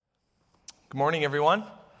Good morning, everyone.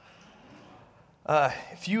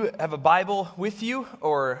 If you have a Bible with you,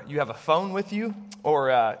 or you have a phone with you,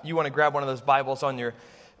 or you want to grab one of those Bibles on your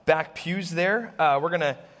back pews there, we're going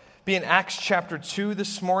to be in Acts chapter 2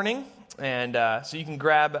 this morning. And so you can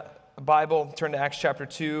grab a Bible, turn to Acts chapter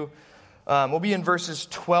 2. We'll be in verses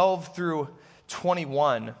 12 through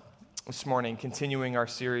 21 this morning, continuing our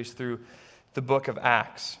series through the book of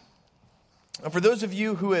Acts. And for those of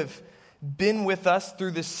you who have been with us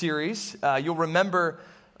through this series, you'll remember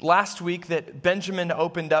last week that Benjamin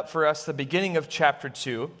opened up for us the beginning of chapter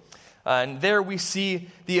 2. And there we see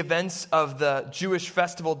the events of the Jewish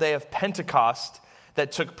festival day of Pentecost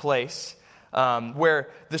that took place, where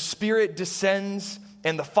the Spirit descends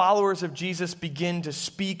and the followers of Jesus begin to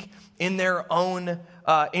speak in their own,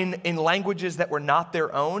 in languages that were not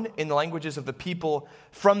their own, in the languages of the people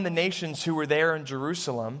from the nations who were there in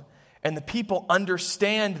Jerusalem. And the people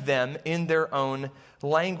understand them in their own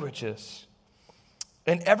languages.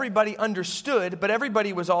 And everybody understood, but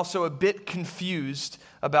everybody was also a bit confused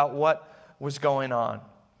about what was going on.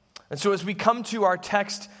 And so as we come to our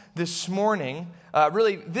text this morning,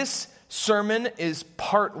 really this sermon is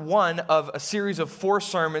part one of a series of 4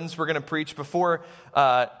 sermons we're going to preach before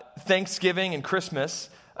Thanksgiving and Christmas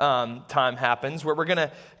time happens, where we're going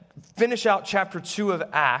to finish out chapter 2 of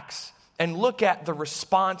Acts and look at the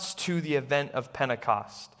response to the event of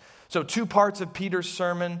Pentecost. So 2 parts of Peter's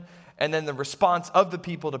sermon, and then the response of the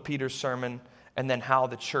people to Peter's sermon, and then how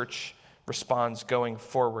the church responds going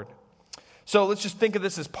forward. So let's just think of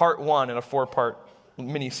this as part 1 in a 4-part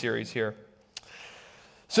mini-series here.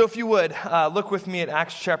 So if you would, look with me at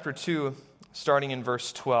Acts chapter 2, starting in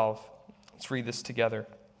verse 12. Let's read this together.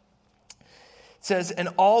 It says, "And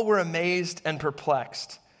all were amazed and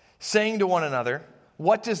perplexed, saying to one another,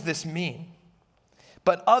 'What does this mean?'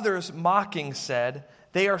 But others, mocking, said,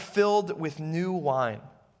 'They are filled with new wine.'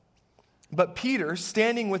 But Peter,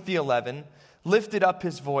 standing with the 11, lifted up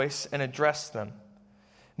his voice and addressed them.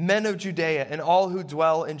 'Men of Judea and all who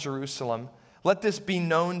dwell in Jerusalem, let this be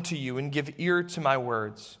known to you and give ear to my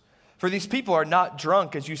words. For these people are not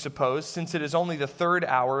drunk, as you suppose, since it is only the 3rd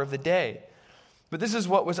hour of the day. But this is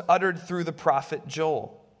what was uttered through the prophet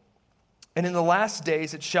Joel. And in the last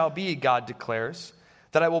days it shall be, God declares,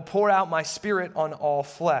 that I will pour out my Spirit on all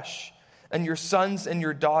flesh, and your sons and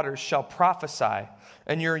your daughters shall prophesy,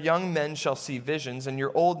 and your young men shall see visions, and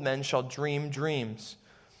your old men shall dream dreams.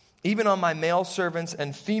 Even on my male servants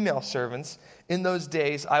and female servants, in those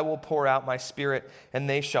days I will pour out my Spirit, and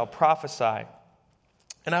they shall prophesy.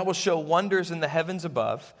 And I will show wonders in the heavens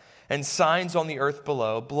above, and signs on the earth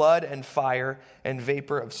below, blood and fire and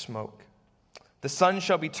vapor of smoke. The sun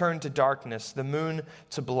shall be turned to darkness, the moon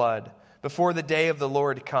to blood, before the day of the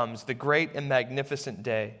Lord comes, the great and magnificent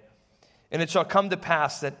day. And it shall come to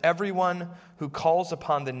pass that everyone who calls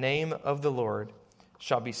upon the name of the Lord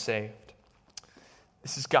shall be saved.'"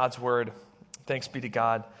 This is God's word. Thanks be to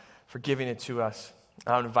God for giving it to us.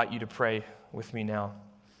 I would invite you to pray with me now.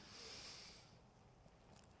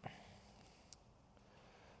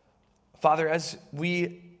 Father, as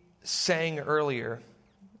we sang earlier,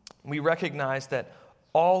 we recognize that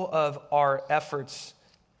all of our efforts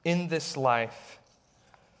in this life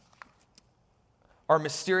are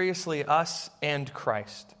mysteriously us and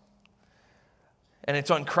Christ. And it's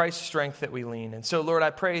on Christ's strength that we lean. And so, Lord, I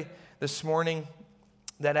pray this morning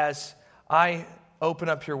that as I open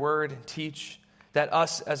up your word and teach, that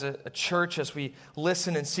us as a church, as we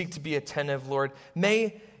listen and seek to be attentive, Lord,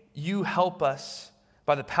 may you help us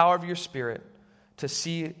by the power of your Spirit to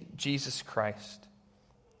see Jesus Christ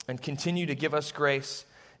and continue to give us grace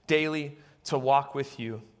daily to walk with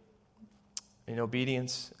you in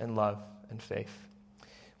obedience and love and faith.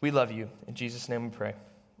 We love you. In Jesus' name we pray.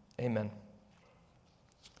 Amen.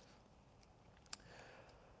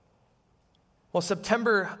 Well,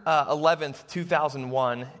 September 11th,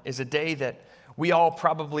 2001 is a day that we all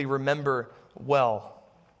probably remember well.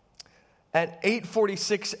 At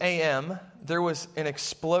 8:46 a.m., there was an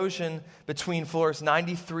explosion between floors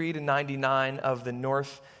 93 to 99 of the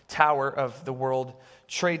North Tower of the World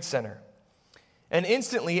Trade Center. And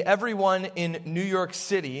instantly, everyone in New York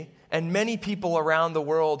City and many people around the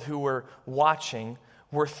world who were watching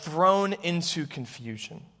were thrown into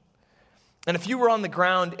confusion. And if you were on the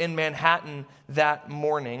ground in Manhattan that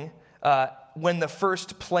morning, when the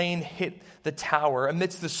first plane hit the tower,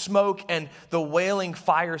 amidst the smoke and the wailing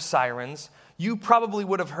fire sirens, you probably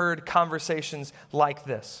would have heard conversations like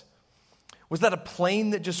this. "Was that a plane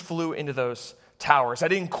that just flew into those towers? I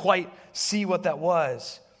didn't quite see what that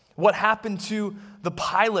was. What happened to the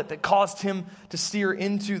pilot that caused him to steer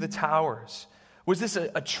into the towers? Was this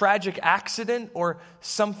a tragic accident or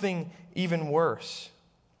something even worse?"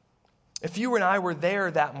 If you and I were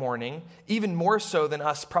there that morning, even more so than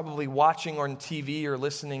us probably watching on TV or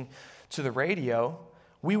listening to the radio,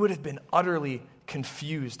 we would have been utterly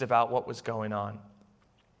confused about what was going on.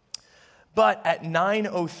 But at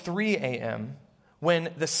 9:03 a.m.,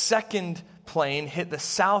 when the second plane hit the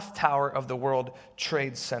south tower of the World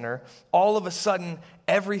Trade Center, all of a sudden,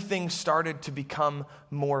 everything started to become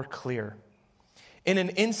more clear. In an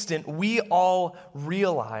instant, we all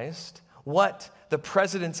realized what the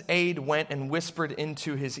president's aide went and whispered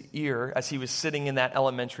into his ear as he was sitting in that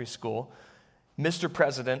elementary school. Mr.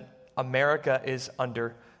 President, America is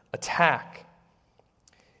under attack.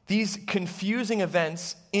 These confusing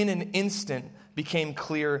events in an instant became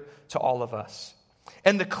clear to all of us.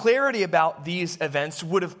 And the clarity about these events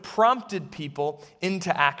would have prompted people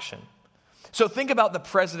into action. So think about the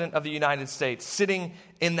President of the United States sitting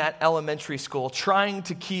in that elementary school, trying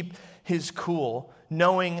to keep his cool,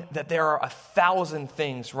 knowing that there are 1,000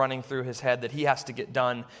 things running through his head that he has to get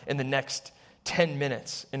done in the next 10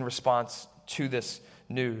 minutes in response to this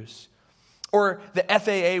news. Or the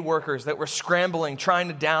FAA workers that were scrambling, trying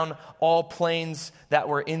to down all planes that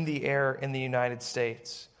were in the air in the United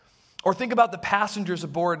States. Or think about the passengers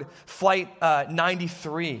aboard Flight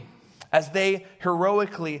 93 as they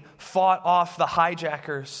heroically fought off the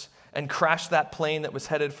hijackers and crashed that plane that was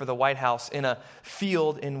headed for the White House in a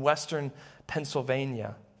field in western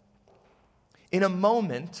Pennsylvania. In a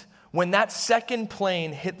moment, when that second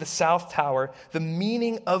plane hit the South Tower, the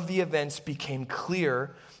meaning of the events became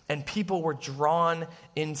clear and people were drawn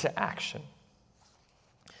into action.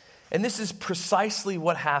 And this is precisely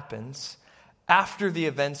what happens after the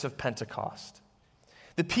events of Pentecost.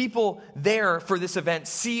 The people there for this event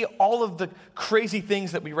see all of the crazy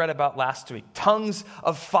things that we read about last week. Tongues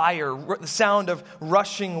of fire, the sound of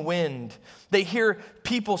rushing wind. They hear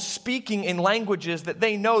people speaking in languages that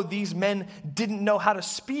they know these men didn't know how to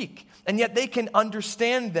speak. And yet they can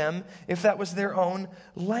understand them if that was their own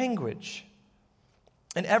language.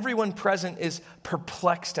 And everyone present is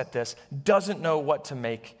perplexed at this, doesn't know what to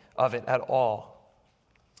make of it at all.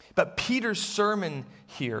 But Peter's sermon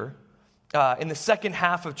here, in the second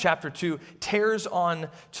half of chapter 2, tears on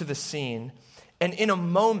to the scene. And in a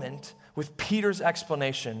moment, with Peter's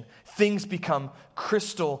explanation, things become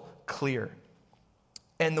crystal clear.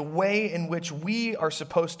 And the way in which we are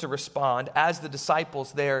supposed to respond as the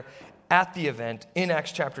disciples there at the event in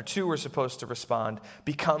Acts chapter 2 are supposed to respond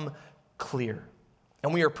become clear.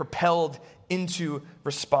 And we are propelled into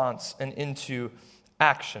response and into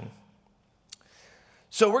action.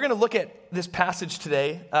 So we're going to look at this passage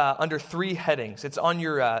today under three headings. It's on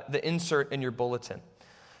your the insert in your bulletin.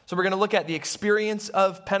 So we're going to look at the experience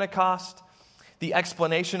of Pentecost, the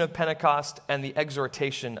explanation of Pentecost, and the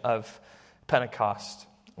exhortation of Pentecost.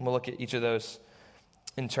 And we'll look at each of those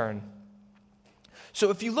in turn. So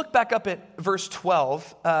if you look back up at verse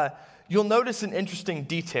 12, you'll notice an interesting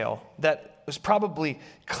detail that was probably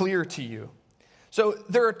clear to you. So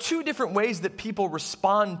there are two different ways that people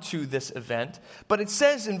respond to this event, but it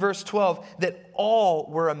says in verse 12 that all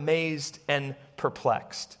were amazed and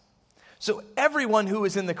perplexed. So everyone who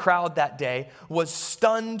was in the crowd that day was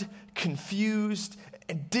stunned, confused,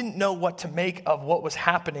 and didn't know what to make of what was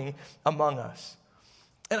happening among us.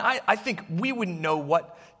 And I think we wouldn't know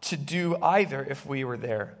what to do either if we were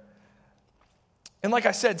there. And like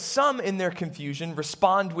I said, some in their confusion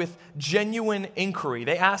respond with genuine inquiry.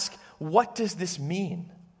 They ask, what does this mean?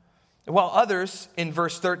 While others in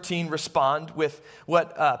verse 13 respond with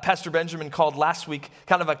what Pastor Benjamin called last week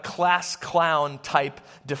kind of a class clown type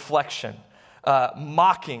deflection,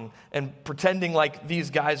 mocking and pretending like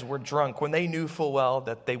these guys were drunk when they knew full well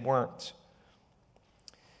that they weren't.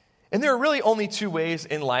 And there are really only two ways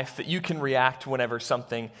in life that you can react whenever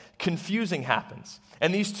something confusing happens.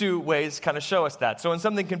 And these two ways kind of show us that. So when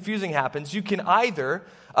something confusing happens, you can either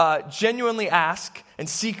genuinely ask and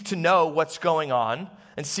seek to know what's going on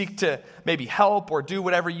and seek to maybe help or do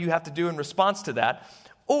whatever you have to do in response to that.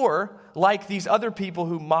 Or, like these other people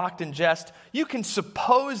who mocked and jest, you can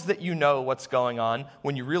suppose that you know what's going on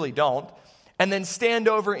when you really don't, and then stand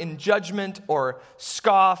over in judgment or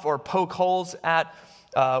scoff or poke holes at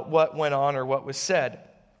what went on or what was said.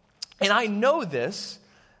 And I know this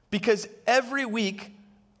because every week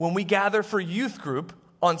when we gather for youth group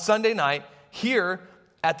on Sunday night here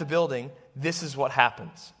at the building, this is what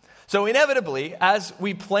happens. So inevitably, as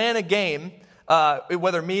we plan a game,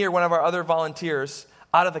 whether me or one of our other volunteers,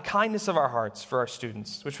 out of the kindness of our hearts for our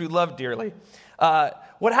students, which we love dearly,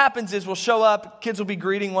 what happens is we'll show up, kids will be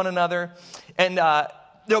greeting one another, and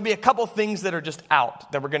there'll be a couple things that are just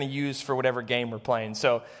out that we're going to use for whatever game we're playing.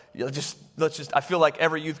 So I feel like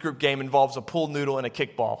every youth group game involves a pool noodle and a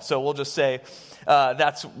kickball. So we'll just say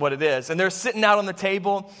that's what it is. And they're sitting out on the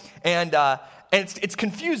table, and it's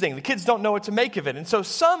confusing. The kids don't know what to make of it. And so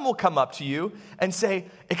some will come up to you and say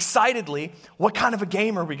excitedly, what kind of a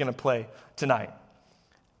game are we going to play tonight?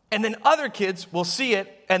 And then other kids will see it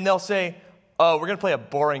and they'll say, oh, we're going to play a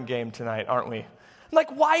boring game tonight, aren't we? I'm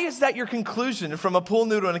like, why is that your conclusion from a pool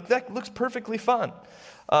noodle? And that looks perfectly fun.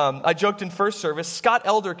 I joked in first service, Scott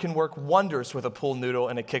Elder can work wonders with a pool noodle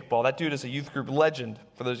and a kickball. That dude is a youth group legend,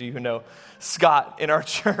 for those of you who know Scott in our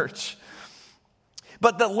church.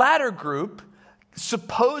 But the latter group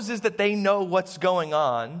supposes that they know what's going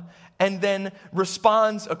on and then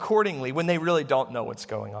responds accordingly when they really don't know what's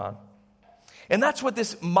going on. And that's what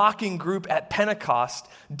this mocking group at Pentecost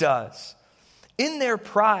does. In their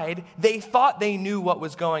pride, they thought they knew what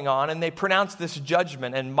was going on, and they pronounced this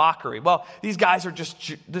judgment and mockery. Well, these guys are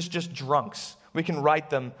just drunks. We can write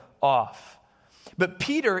them off. But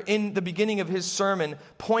Peter, in the beginning of his sermon,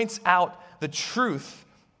 points out the truth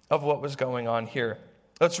of what was going on here.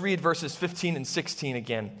 Let's read verses 15 and 16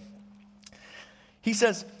 again. He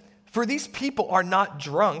says, "For these people are not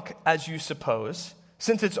drunk, as you suppose,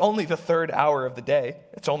 since it's only the third hour of the day.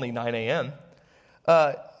 It's only 9 a.m.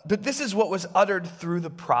 But this is what was uttered through the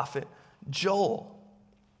prophet Joel."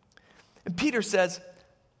 And Peter says,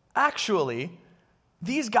 actually,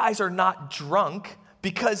 these guys are not drunk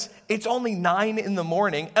because it's only 9 in the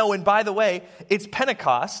morning. Oh, and by the way, it's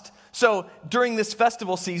Pentecost. So during this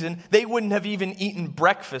festival season, they wouldn't have even eaten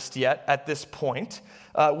breakfast yet at this point.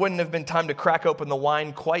 Wouldn't have been time to crack open the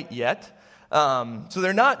wine quite yet. So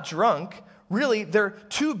they're not drunk. Really, they're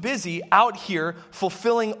too busy out here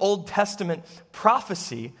fulfilling Old Testament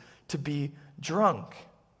prophecy to be drunk.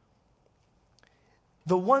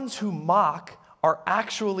 The ones who mock are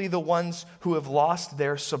actually the ones who have lost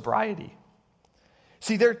their sobriety.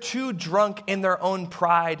 See, they're too drunk in their own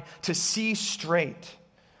pride to see straight.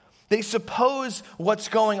 They suppose what's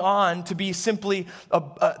going on to be simply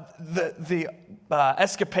the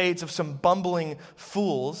escapades of some bumbling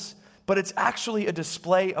fools, but it's actually a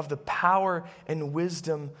display of the power and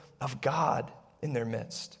wisdom of God in their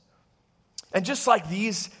midst. And just like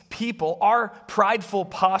these people, our prideful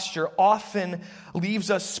posture often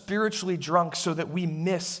leaves us spiritually drunk so that we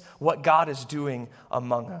miss what God is doing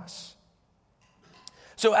among us.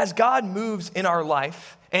 So as God moves in our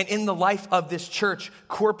life and in the life of this church,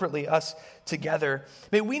 corporately, us together,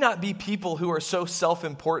 may we not be people who are so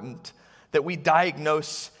self-important that we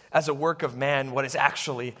diagnose as a work of man what is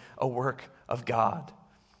actually a work of God.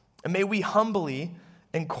 And may we humbly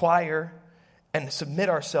inquire and submit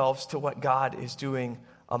ourselves to what God is doing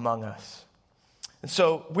among us. And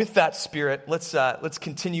so with that spirit, let's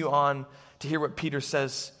continue on to hear what Peter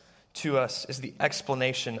says to us as the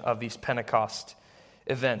explanation of these Pentecost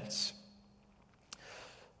events.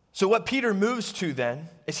 So what Peter moves to then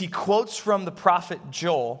is he quotes from the prophet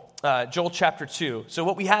Joel, Joel chapter 2. So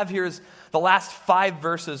what we have here is the last 5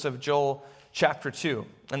 verses of Joel chapter 2.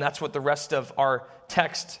 And that's what the rest of our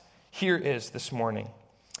text here is this morning.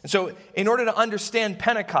 And so in order to understand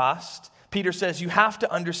Pentecost, Peter says you have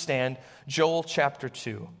to understand Joel chapter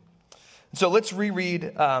 2. And so let's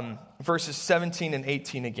reread verses 17 and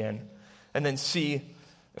 18 again, and then see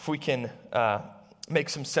if we can make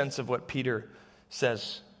some sense of what Peter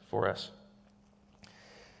says for us.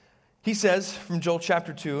 He says from Joel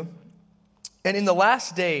chapter 2, "And in the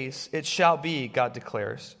last days it shall be, God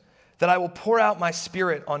declares, that I will pour out my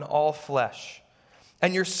spirit on all flesh.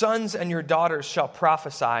 And your sons and your daughters shall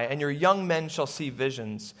prophesy, and your young men shall see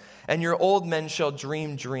visions, and your old men shall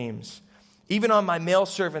dream dreams. Even on my male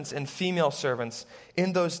servants and female servants,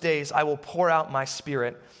 in those days I will pour out my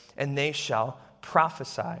spirit, and they shall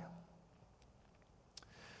prophesy."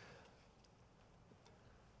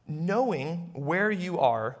 Knowing where you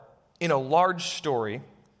are in a large story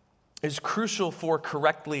is crucial for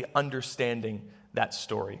correctly understanding that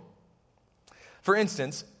story. For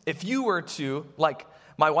instance, if you were to, like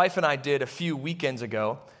my wife and I did a few weekends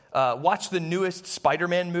ago, watch the newest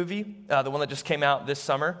Spider-Man movie, the one that just came out this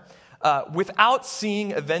summer, without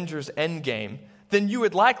seeing Avengers Endgame, then you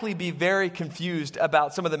would likely be very confused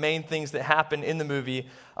about some of the main things that happen in the movie,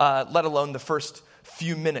 let alone the first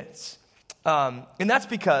few minutes. And that's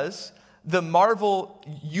because the Marvel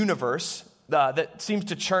universe that seems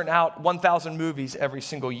to churn out 1,000 movies every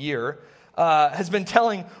single year has been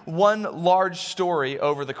telling one large story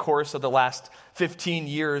over the course of the last 15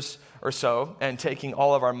 years or so and taking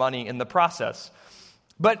all of our money in the process.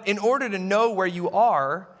 But in order to know where you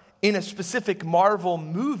are in a specific Marvel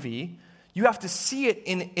movie, You have to see it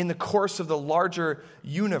in the course of the larger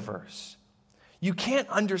universe. You can't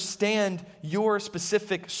understand your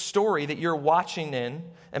specific story that you're watching in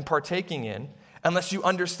and partaking in unless you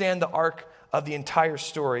understand the arc of the entire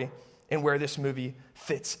story and where this movie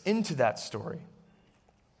fits into that story.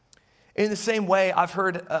 In the same way, I've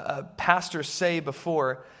heard a pastor say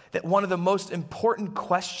before that one of the most important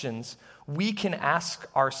questions we can ask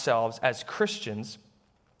ourselves as Christians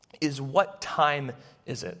is, what time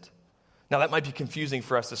is it? Now, that might be confusing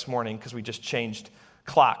for us this morning because we just changed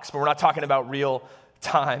clocks, but we're not talking about real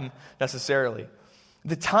time necessarily.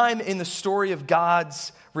 The time in the story of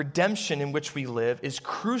God's redemption in which we live is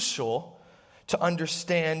crucial to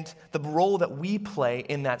understand the role that we play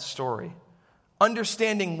in that story.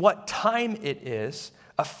 Understanding what time it is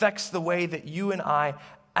affects the way that you and I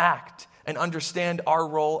act and understand our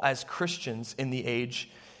role as Christians in the age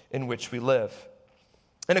in which we live.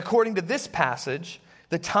 And according to this passage,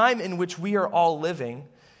 the time in which we are all living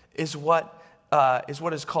is what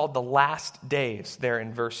is called the last days, there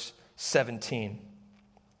in verse 17.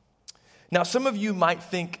 Now, some of you might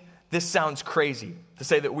think this sounds crazy to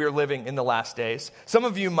say that we're living in the last days. Some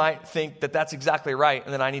of you might think that that's exactly right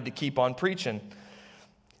and that I need to keep on preaching.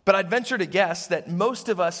 But I'd venture to guess that most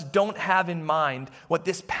of us don't have in mind what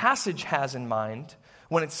this passage has in mind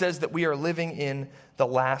when it says that we are living in the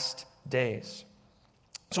last days.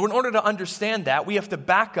 So in order to understand that, we have to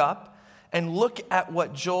back up and look at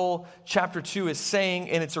what Joel chapter 2 is saying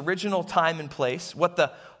in its original time and place, what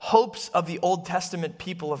the hopes of the Old Testament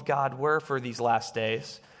people of God were for these last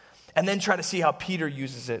days, and then try to see how Peter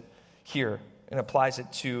uses it here and applies it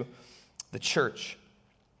to the church.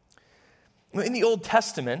 In the Old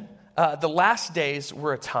Testament, the last days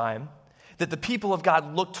were a time that the people of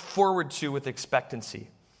God looked forward to with expectancy.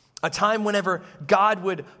 A time whenever God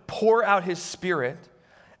would pour out his Spirit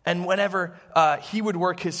and whenever he would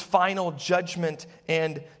work his final judgment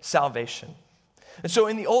and salvation. And so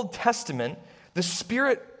in the Old Testament, the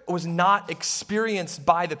Spirit was not experienced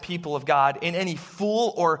by the people of God in any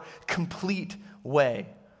full or complete way.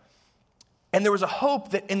 And there was a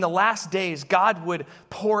hope that in the last days, God would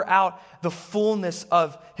pour out the fullness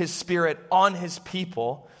of his Spirit on his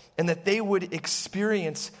people and that they would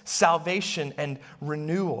experience salvation and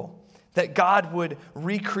renewal. That God would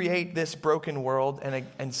recreate this broken world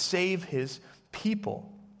and save his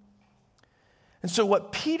people. And so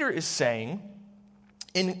what Peter is saying,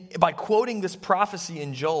 by quoting this prophecy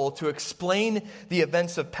in Joel to explain the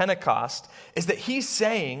events of Pentecost, is that he's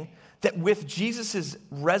saying that with Jesus'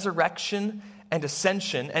 resurrection and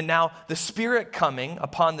ascension, and now the Spirit coming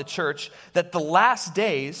upon the church, that the last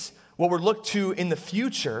days, what we're looked to in the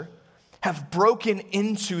future, have broken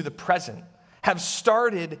into the present, have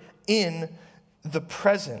started in the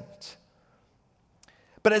present.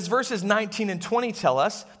 But as verses 19 and 20 tell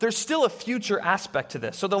us, there's still a future aspect to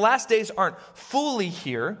this. So the last days aren't fully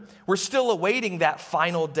here. We're still awaiting that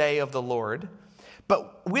final day of the Lord.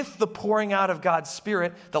 But with the pouring out of God's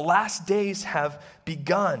Spirit, the last days have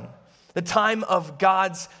begun. The time of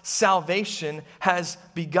God's salvation has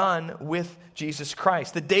begun with Jesus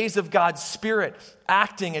Christ. The days of God's Spirit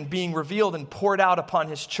acting and being revealed and poured out upon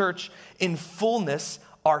his church in fullness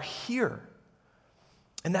are here.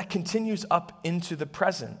 And that continues up into the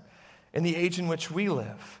present, in the age in which we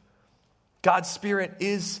live. God's Spirit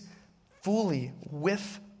is fully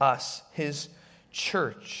with us, his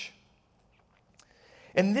church.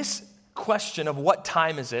 And this question of what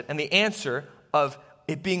time is it, and the answer of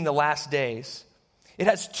it being the last days, it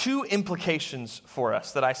has two implications for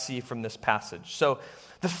us that I see from this passage. So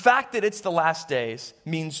the fact that it's the last days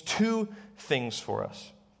means two things for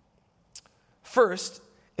us. First,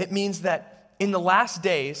 it means that in the last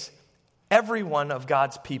days, every one of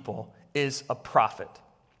God's people is a prophet.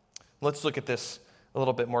 Let's look at this a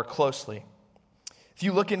little bit more closely. If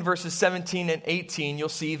you look in verses 17 and 18, you'll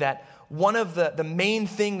see that one of the main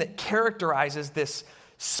thing that characterizes this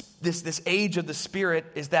age of the Spirit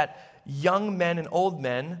is that young men and old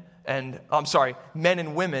men, men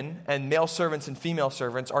and women, and male servants and female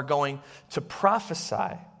servants are going to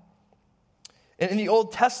prophesy. And in the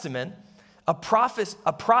Old Testament, a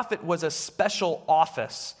prophet was a special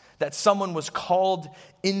office that someone was called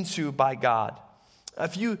into by God.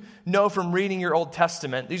 If you know from reading your Old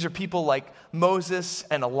Testament, these are people like Moses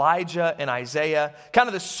and Elijah and Isaiah, kind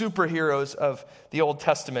of the superheroes of the Old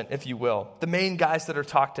Testament, if you will, the main guys that are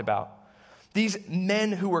talked about. These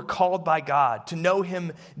men who were called by God to know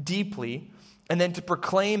him deeply and then to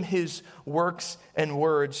proclaim his works and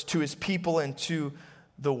words to his people and to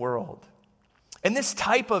the world. And this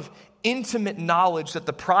type of intimate knowledge that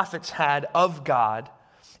the prophets had of God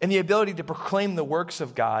and the ability to proclaim the works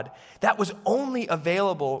of God, that was only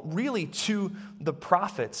available really to the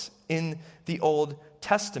prophets in the Old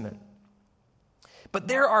Testament. But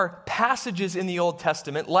there are passages in the Old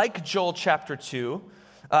Testament, like Joel chapter 2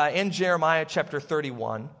 and Jeremiah chapter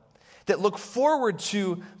 31, that look forward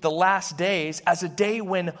to the last days as a day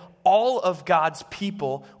when all of God's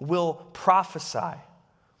people will prophesy,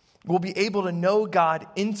 will be able to know God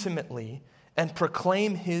intimately and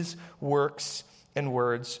proclaim his works and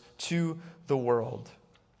words to the world.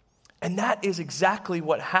 And that is exactly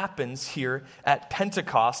what happens here at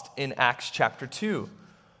Pentecost in Acts chapter 2.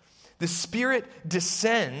 The Spirit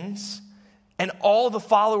descends, and all the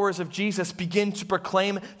followers of Jesus begin to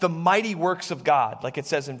proclaim the mighty works of God, like it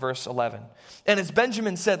says in verse 11. And as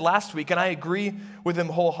Benjamin said last week, and I agree with him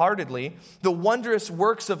wholeheartedly, the wondrous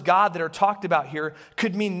works of God that are talked about here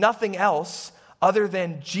could mean nothing else other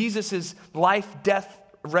than Jesus' life, death,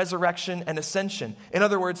 resurrection, and ascension. In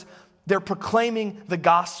other words, they're proclaiming the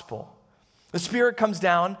gospel. The Spirit comes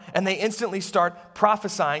down, and they instantly start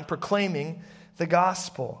prophesying, proclaiming the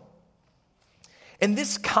gospel. And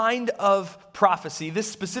this kind of prophecy, this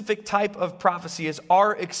specific type of prophecy, is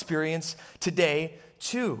our experience today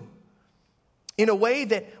too. In a way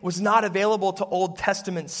that was not available to Old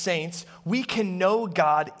Testament saints, we can know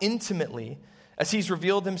God intimately as he's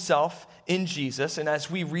revealed himself in Jesus and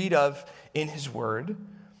as we read of in his word.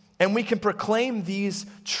 And we can proclaim these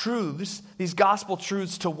truths, these gospel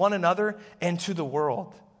truths, to one another and to the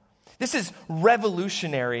world. This is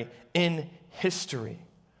revolutionary in history.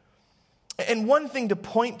 And one thing to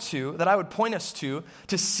point to, that I would point us to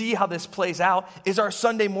see how this plays out, is our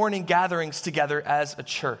Sunday morning gatherings together as a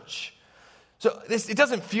church. So it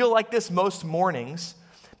doesn't feel like this most mornings,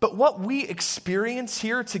 but what we experience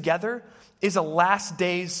here together is a last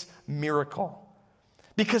days miracle.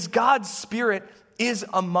 Because God's Spirit is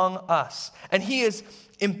among us, and he is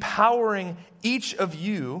empowering each of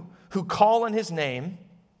you who call on his name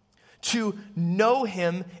to know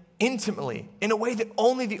him intimately, in a way that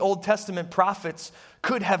only the Old Testament prophets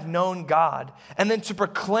could have known God, and then to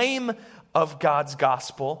proclaim of God's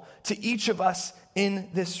gospel to each of us in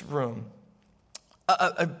this room.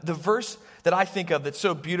 The verse that I think of that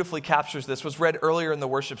so beautifully captures this was read earlier in the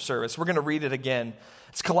worship service. We're going to read it again.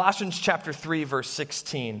 It's Colossians chapter 3, verse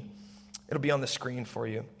 16. It'll be on the screen for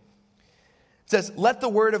you. It says, "Let the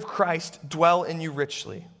word of Christ dwell in you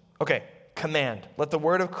richly." Okay, command. Let the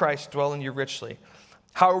word of Christ dwell in you richly.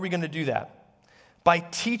 How are we going to do that? By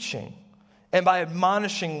teaching and by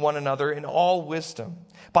admonishing one another in all wisdom,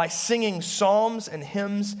 by singing psalms and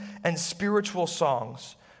hymns and spiritual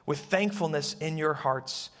songs with thankfulness in your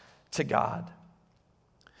hearts to God.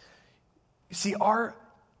 You see, our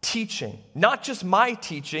teaching, not just my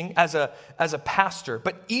teaching as a pastor,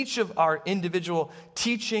 but each of our individual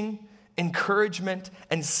teaching, encouragement,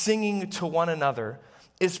 and singing to one another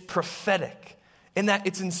is prophetic, in that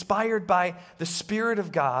it's inspired by the Spirit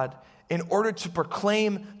of God in order to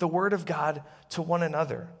proclaim the Word of God to one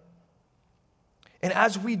another. And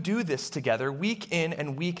as we do this together, week in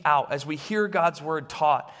and week out, as we hear God's Word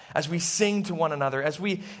taught, as we sing to one another, as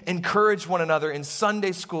we encourage one another in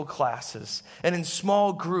Sunday school classes and in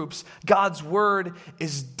small groups, God's Word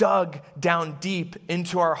is dug down deep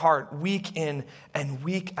into our heart week in and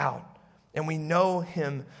week out. And we know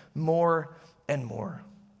him more and more.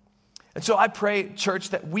 And so I pray, church,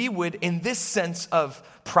 that we would, in this sense of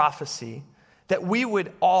prophecy, that we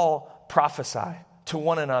would all prophesy to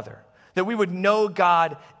one another, that we would know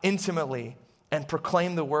God intimately and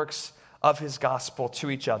proclaim the works of his gospel to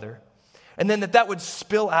each other. And then that would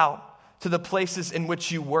spill out to the places in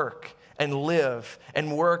which you work and live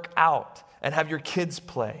and work out and have your kids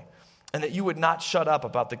play. And that you would not shut up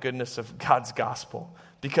about the goodness of God's gospel,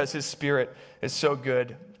 because his Spirit is so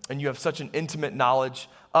good and you have such an intimate knowledge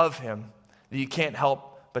of him that you can't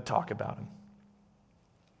help but talk about him.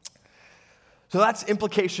 So that's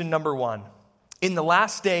implication number one. In the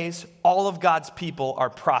last days, all of God's people are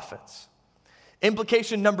prophets.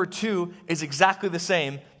 Implication number two is exactly the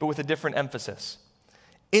same, but with a different emphasis.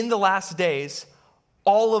 In the last days,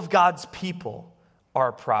 all of God's people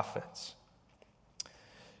are prophets.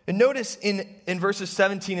 And notice in verses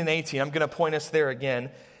 17 and 18, I'm going to point us there again.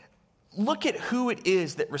 Look at who it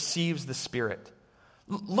is that receives the Spirit.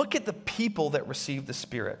 Look at the people that receive the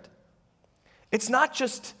Spirit. It's not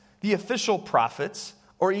just the official prophets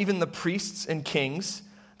or even the priests and kings,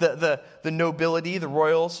 the nobility, the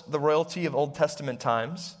royalty of Old Testament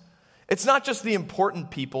times. It's not just the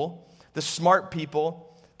important people, the smart people,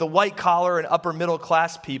 the white collar and upper middle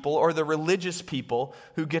class people, or the religious people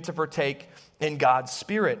who get to partake in God's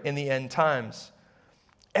Spirit in the end times.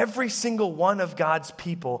 Every single one of God's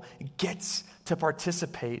people gets to to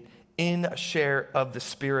participate in a share of the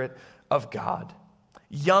Spirit of God.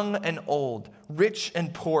 Young and old, rich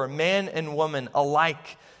and poor, man and woman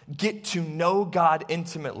alike get to know God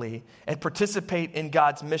intimately and participate in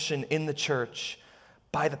God's mission in the church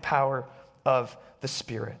by the power of the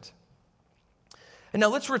Spirit. And now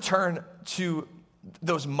let's return to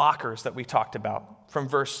those mockers that we talked about from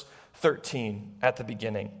verse 13 at the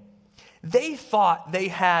beginning. They thought they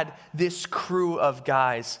had this crew of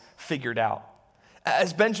guys figured out.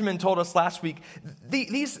 As Benjamin told us last week,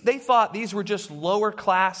 they thought these were just lower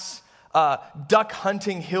class duck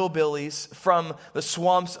hunting hillbillies from the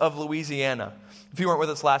swamps of Louisiana. If you weren't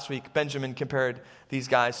with us last week, Benjamin compared these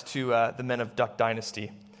guys to the men of Duck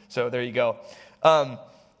Dynasty. So there you go.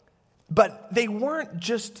 But they weren't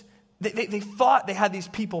just, they thought they had these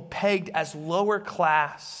people pegged as lower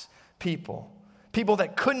class people. People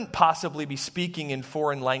that couldn't possibly be speaking in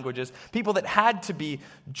foreign languages. People that had to be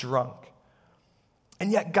drunk.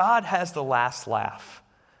 And yet God has the last laugh.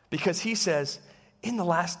 Because he says, in the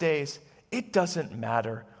last days, it doesn't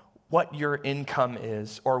matter what your income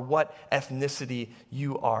is or what ethnicity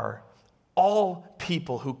you are. All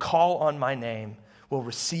people who call on my name will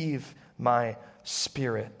receive my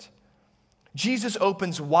Spirit. Jesus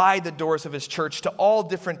opens wide the doors of his church to all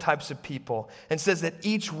different types of people and says that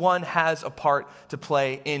each one has a part to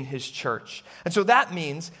play in his church. And so that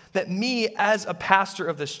means that me as a pastor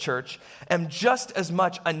of this church am just as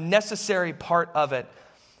much a necessary part of it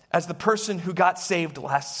as the person who got saved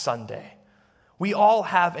last Sunday. We all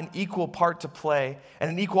have an equal part to play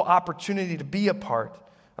and an equal opportunity to be a part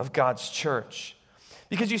of God's church.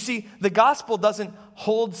 Because you see, the gospel doesn't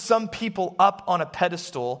hold some people up on a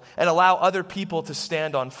pedestal and allow other people to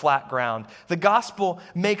stand on flat ground. The gospel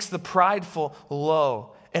makes the prideful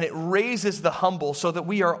low, and it raises the humble so that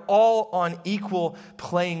we are all on equal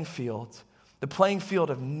playing field, the playing field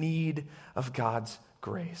of need of God's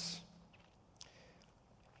grace.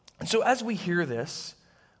 And so as we hear this,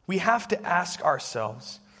 we have to ask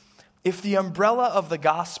ourselves, if the umbrella of the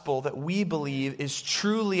gospel that we believe is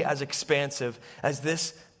truly as expansive as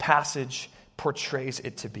this passage portrays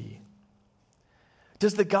it to be,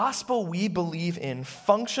 does the gospel we believe in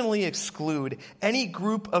functionally exclude any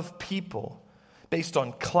group of people based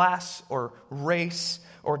on class or race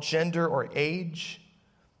or gender or age?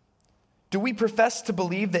 Do we profess to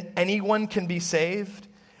believe that anyone can be saved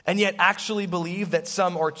and yet actually believe that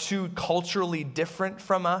some are too culturally different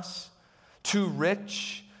from us, too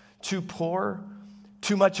rich, too poor,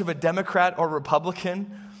 too much of a Democrat or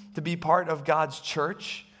Republican to be part of God's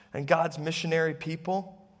church and God's missionary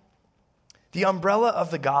people? The umbrella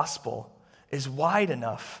of the gospel is wide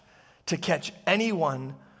enough to catch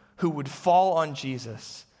anyone who would fall on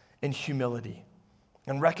Jesus in humility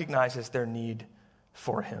and recognizes their need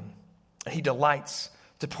for him. He delights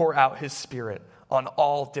to pour out his Spirit on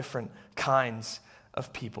all different kinds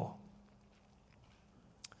of people.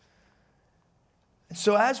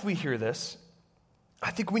 So as we hear this,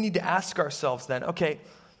 I think we need to ask ourselves then, okay,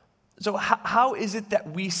 so how is it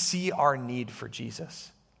that we see our need for Jesus?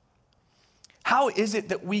 How is it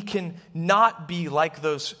that we can not be like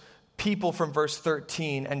those people from verse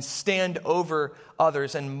 13 and stand over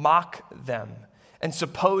others and mock them and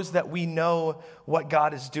suppose that we know what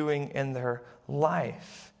God is doing in their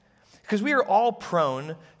life? Because we are all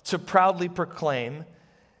prone to proudly proclaim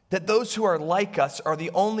that those who are like us are the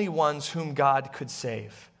only ones whom God could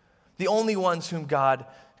save, the only ones whom God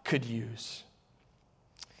could use.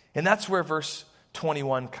 And that's where verse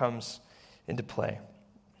 21 comes into play.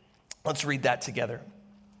 Let's read that together.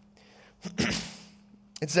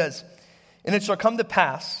 It says, "And it shall come to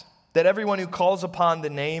pass that everyone who calls upon the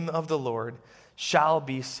name of the Lord shall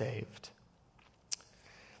be saved."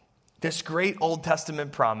 This great Old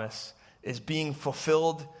Testament promise is being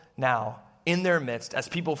fulfilled now in their midst as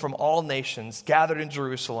people from all nations gathered in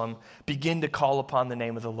Jerusalem begin to call upon the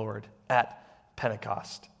name of the Lord at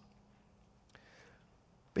Pentecost.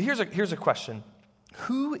 But here's a question.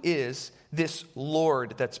 Who is this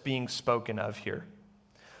Lord that's being spoken of here?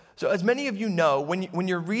 So as many of you know, when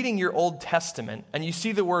you're reading your Old Testament and you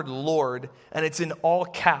see the word Lord and it's in all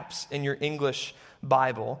caps in your English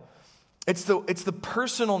Bible, it's the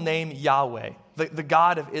personal name Yahweh, the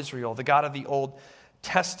God of Israel, the God of the Old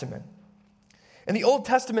Testament. And the Old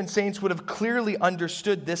Testament saints would have clearly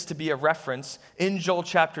understood this to be a reference in Joel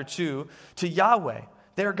chapter 2 to Yahweh,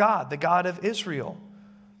 their God, the God of Israel.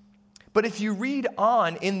 But if you read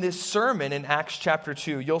on in this sermon in Acts chapter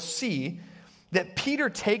 2, you'll see that Peter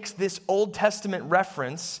takes this Old Testament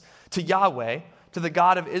reference to Yahweh, to the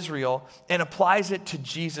God of Israel, and applies it to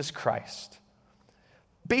Jesus Christ.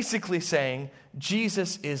 Basically saying,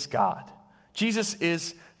 Jesus is God. Jesus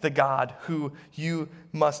is the God who you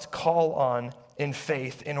must call on in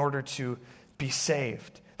faith in order to be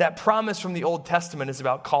saved. That promise from the Old Testament is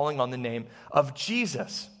about calling on the name of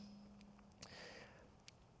Jesus.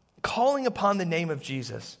 Calling upon the name of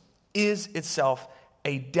Jesus is itself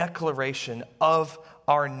a declaration of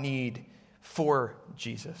our need for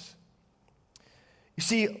Jesus. You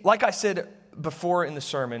see, like I said before in the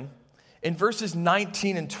sermon, in verses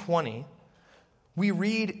 19 and 20, we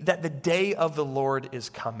read that the day of the Lord is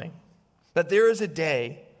coming. That there is a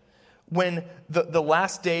day when the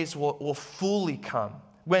last days will fully come,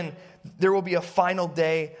 when there will be a final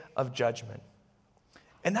day of judgment.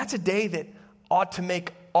 And that's a day that ought to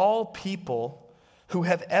make all people who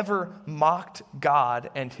have ever mocked God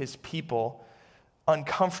and his people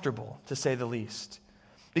uncomfortable, to say the least.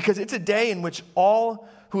 Because it's a day in which all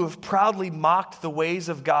who have proudly mocked the ways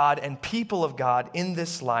of God and people of God in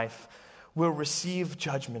this life will receive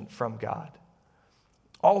judgment from God.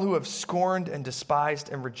 All who have scorned and despised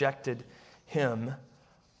and rejected him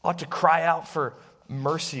ought to cry out for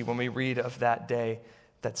mercy when we read of that day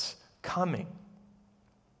that's coming.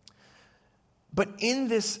 But in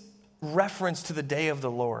this reference to the day of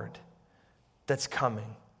the Lord that's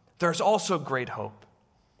coming, there's also great hope.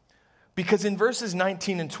 Because in verses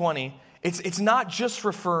 19 and 20, it's not just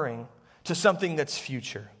referring to something that's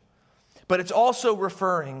future, but it's also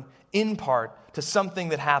referring in part to something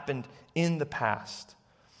that happened in the past.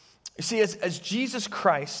 You see, as Jesus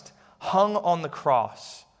Christ hung on the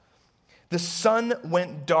cross, the sun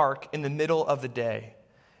went dark in the middle of the day,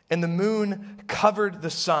 and the moon covered the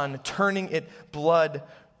sun, turning it blood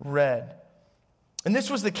red. And this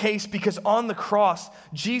was the case because on the cross,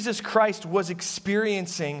 Jesus Christ was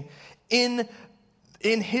experiencing in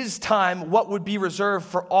his time what would be reserved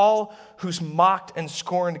for all who's mocked and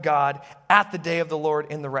scorned God at the day of the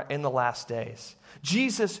Lord in the last days.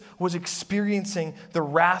 Jesus was experiencing the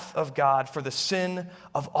wrath of God for the sin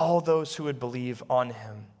of all those who would believe on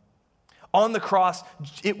him. On the cross,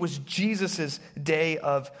 it was Jesus' day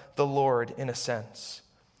of the Lord in a sense.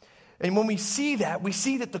 And when we see that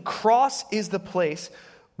the cross is the place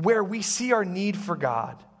where we see our need for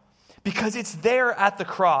God. Because it's there at the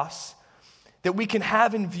cross that we can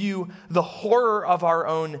have in view the horror of our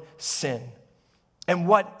own sin and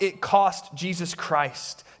what it cost Jesus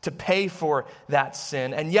Christ to pay for that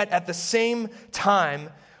sin. And yet at the same time,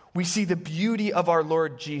 we see the beauty of our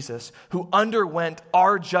Lord Jesus, who underwent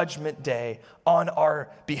our judgment day on our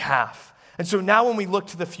behalf. And so now when we look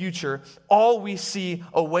to the future, all we see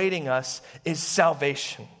awaiting us is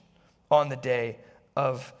salvation on the day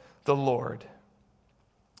of the Lord.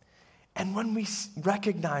 And when we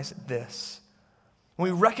recognize this,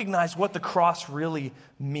 when we recognize what the cross really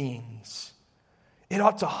means, it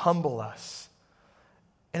ought to humble us.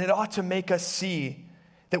 And it ought to make us see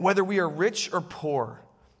that whether we are rich or poor,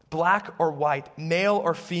 black or white, male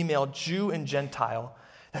or female, Jew and Gentile,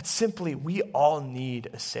 that simply we all need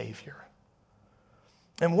a Savior.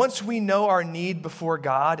 And once we know our need before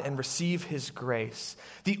God and receive his grace,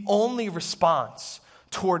 the only response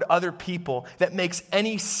toward other people that makes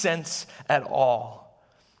any sense at all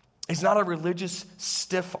is not a religious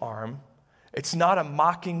stiff arm, it's not a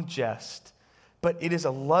mocking jest, but it is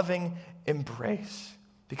a loving embrace,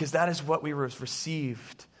 because that is what we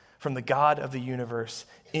received from the God of the universe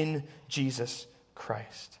in Jesus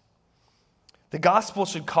Christ. The gospel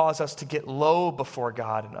should cause us to get low before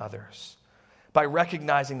God and others by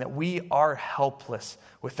recognizing that we are helpless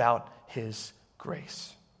without his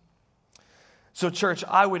grace. So, church,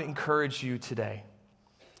 I would encourage you today,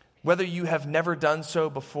 whether you have never done so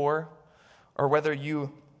before or whether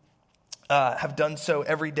you have done so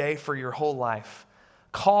every day for your whole life,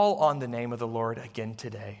 call on the name of the Lord again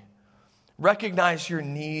today. Recognize your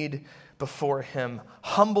need before him.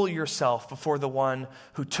 Humble yourself before the one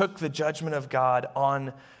who took the judgment of God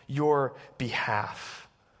on your behalf.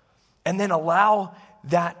 And then allow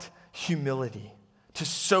that humility to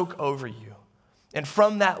soak over you. And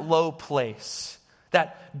from that low place,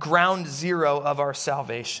 that ground zero of our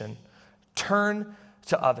salvation, turn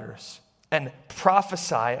to others and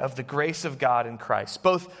prophesy of the grace of God in Christ,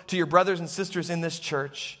 both to your brothers and sisters in this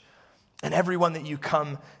church and everyone that you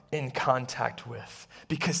come in contact with.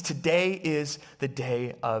 Because today is the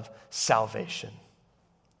day of salvation.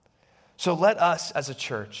 So let us as a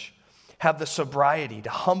church have the sobriety to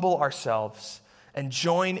humble ourselves and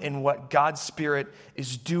join in what God's Spirit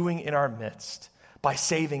is doing in our midst by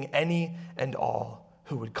saving any and all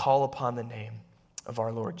who would call upon the name of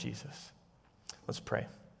our Lord Jesus. Let's pray.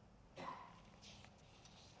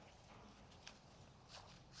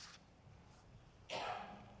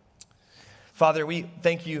 Father, we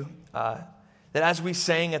thank you that as we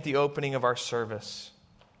sang at the opening of our service,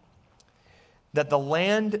 that the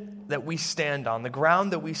land that we stand on, the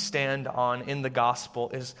ground that we stand on in the gospel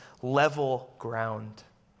is level ground.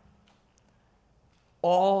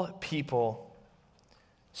 All people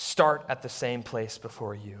start at the same place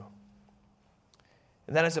before you.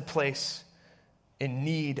 And that is a place in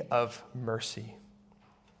need of mercy.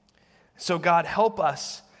 So God, help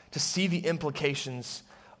us to see the implications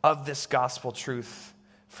of this gospel truth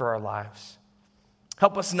for our lives.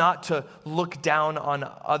 Help us not to look down on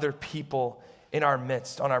other people in our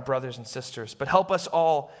midst, on our brothers and sisters, but help us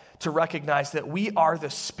all to recognize that we are the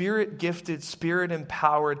Spirit-gifted,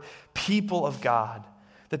 Spirit-empowered people of God,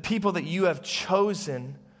 the people that you have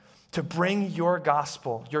chosen to bring your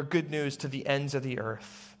gospel, your good news to the ends of the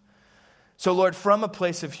earth. So Lord, from a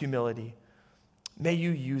place of humility, may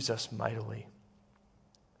you use us mightily.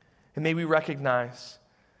 And may we recognize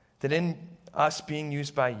that in us being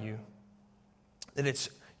used by you, that it's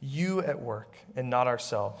you at work and not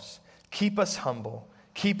ourselves. Keep us humble.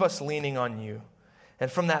 Keep us leaning on you.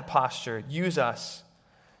 And from that posture, use us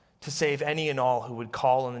to save any and all who would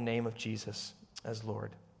call on the name of Jesus as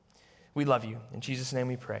Lord. We love you. In Jesus' name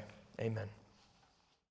we pray. Amen.